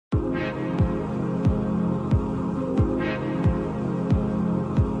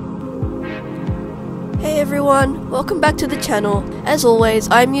everyone, welcome back to the channel. As always,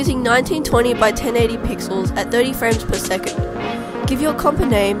 I am using 1920 by 1080 pixels at 30 frames per second. Give your comp a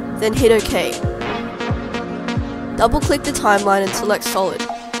name, then hit OK. Double click the timeline and select solid.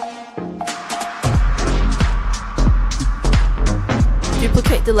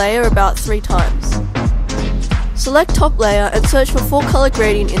 Duplicate the layer about 3 times. Select top layer and search for full color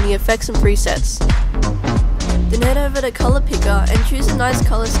gradient in the effects and presets. Then head over to color picker and choose a nice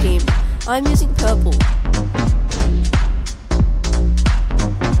color scheme. I'm using purple.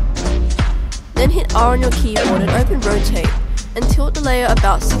 Then hit R on your keyboard and open rotate and tilt the layer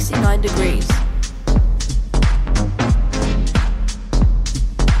about 69 degrees.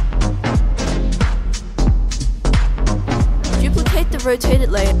 Duplicate the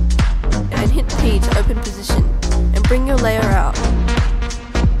rotated layer and hit P to open position and bring your layer out.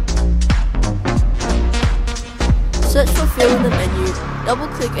 Search for fill in the menu, double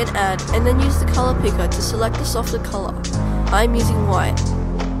click and add, and then use the color picker to select a softer color. I'm using white.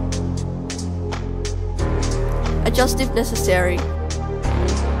 Adjust if necessary.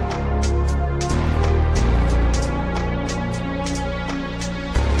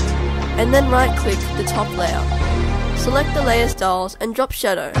 And then right click the top layer. Select the layer styles and drop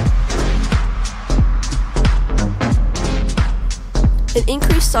shadow. And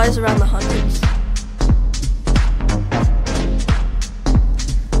increase size around the hundreds.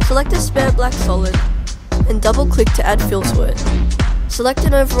 Select a spare black solid and double click to add fill to it. Select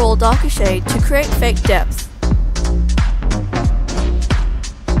an overall darker shade to create fake depth.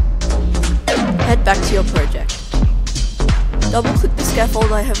 Head back to your project. Double click the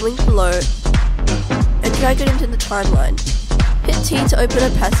scaffold I have linked below and drag it into the timeline. Hit T to open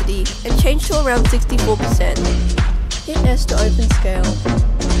opacity and change to around 64%. Hit S to open scale.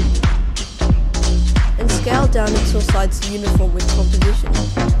 And scale down until sides are uniform with composition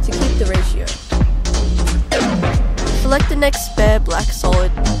to keep the ratio. Select the next spare black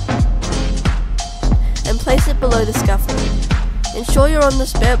solid and place it below the scaffold. Ensure you're on the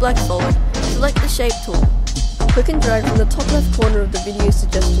spare black solid. Select the shape tool. Click and drag from the top left corner of the video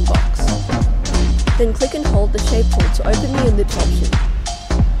suggestion box. Then click and hold the shape tool to open the ellipse option.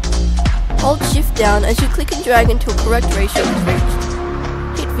 Hold shift down as you click and drag until correct ratio is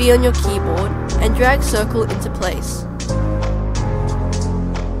reached. Hit V on your keyboard and drag circle into place.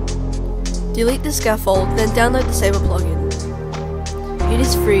 Delete the scaffold, then download the Saber plugin. It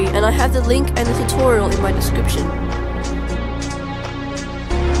is free and I have the link and the tutorial in my description.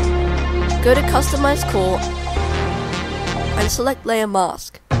 Go to Customize Core and select Layer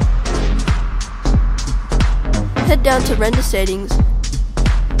Mask. Head down to Render Settings,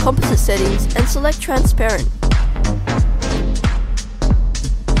 Composite Settings and select Transparent.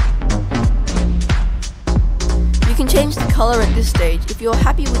 You can change the color at this stage if you're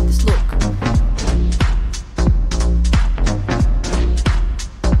happy with this look.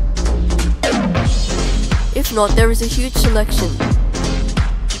 If not, there is a huge selection.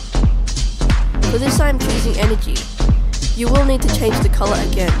 For this I am choosing Energy. You will need to change the color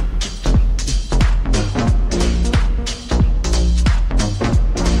again.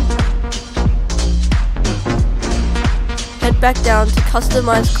 Head back down to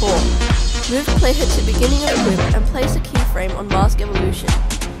Customize Core. Move playhead to beginning of clip and place a keyframe on mask evolution.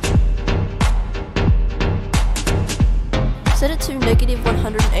 Set it to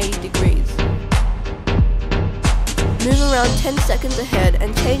 -180 degrees. Move around 10 seconds ahead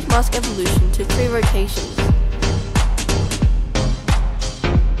and change mask evolution to 3 rotations.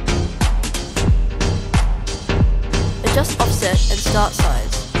 Adjust offset and start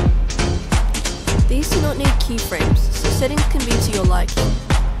size. These do not need keyframes, so settings can be to your liking.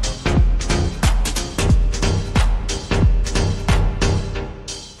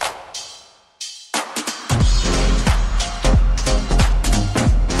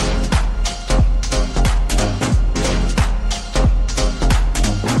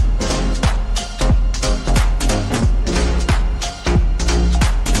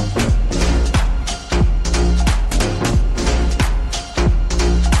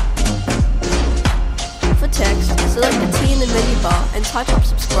 Select the T in the menu bar and type up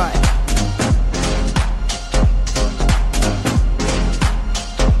subscribe.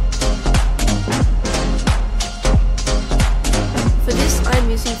 For this I am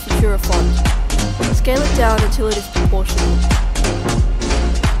using Futura font. Scale it down until it is proportional.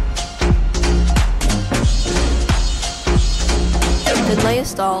 Then layer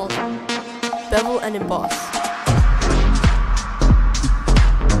style, bevel and emboss.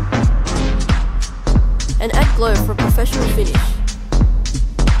 And add glow for a professional finish.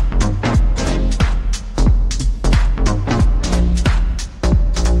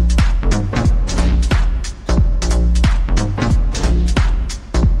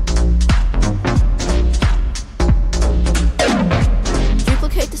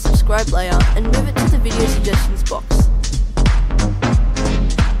 subscribe layer and move it to the video suggestions box.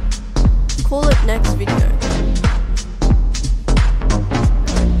 Call it next video.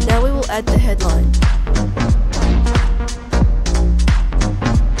 Now we will add the headline.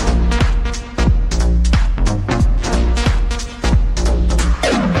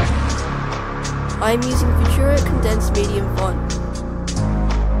 I am using Futura condensed medium font.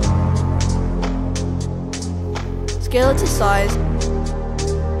 Scale it to size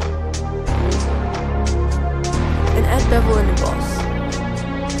and add bevel and emboss.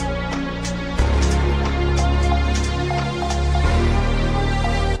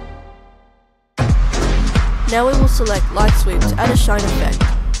 Now we will select light sweep to add a shine effect.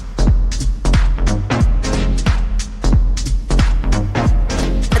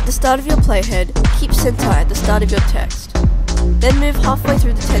 At the start of your playhead, keep center at the start of your text. Then move halfway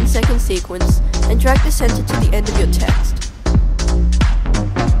through the 10-second sequence and drag the center to the end of your text.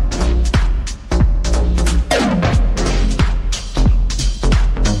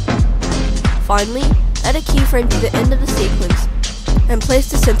 Finally, add a keyframe to the end of the sequence and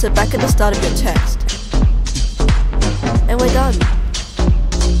place the center back at the start of your text. And we're done.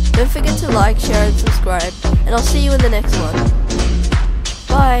 Don't forget to like, share and subscribe, and I'll see you in the next one.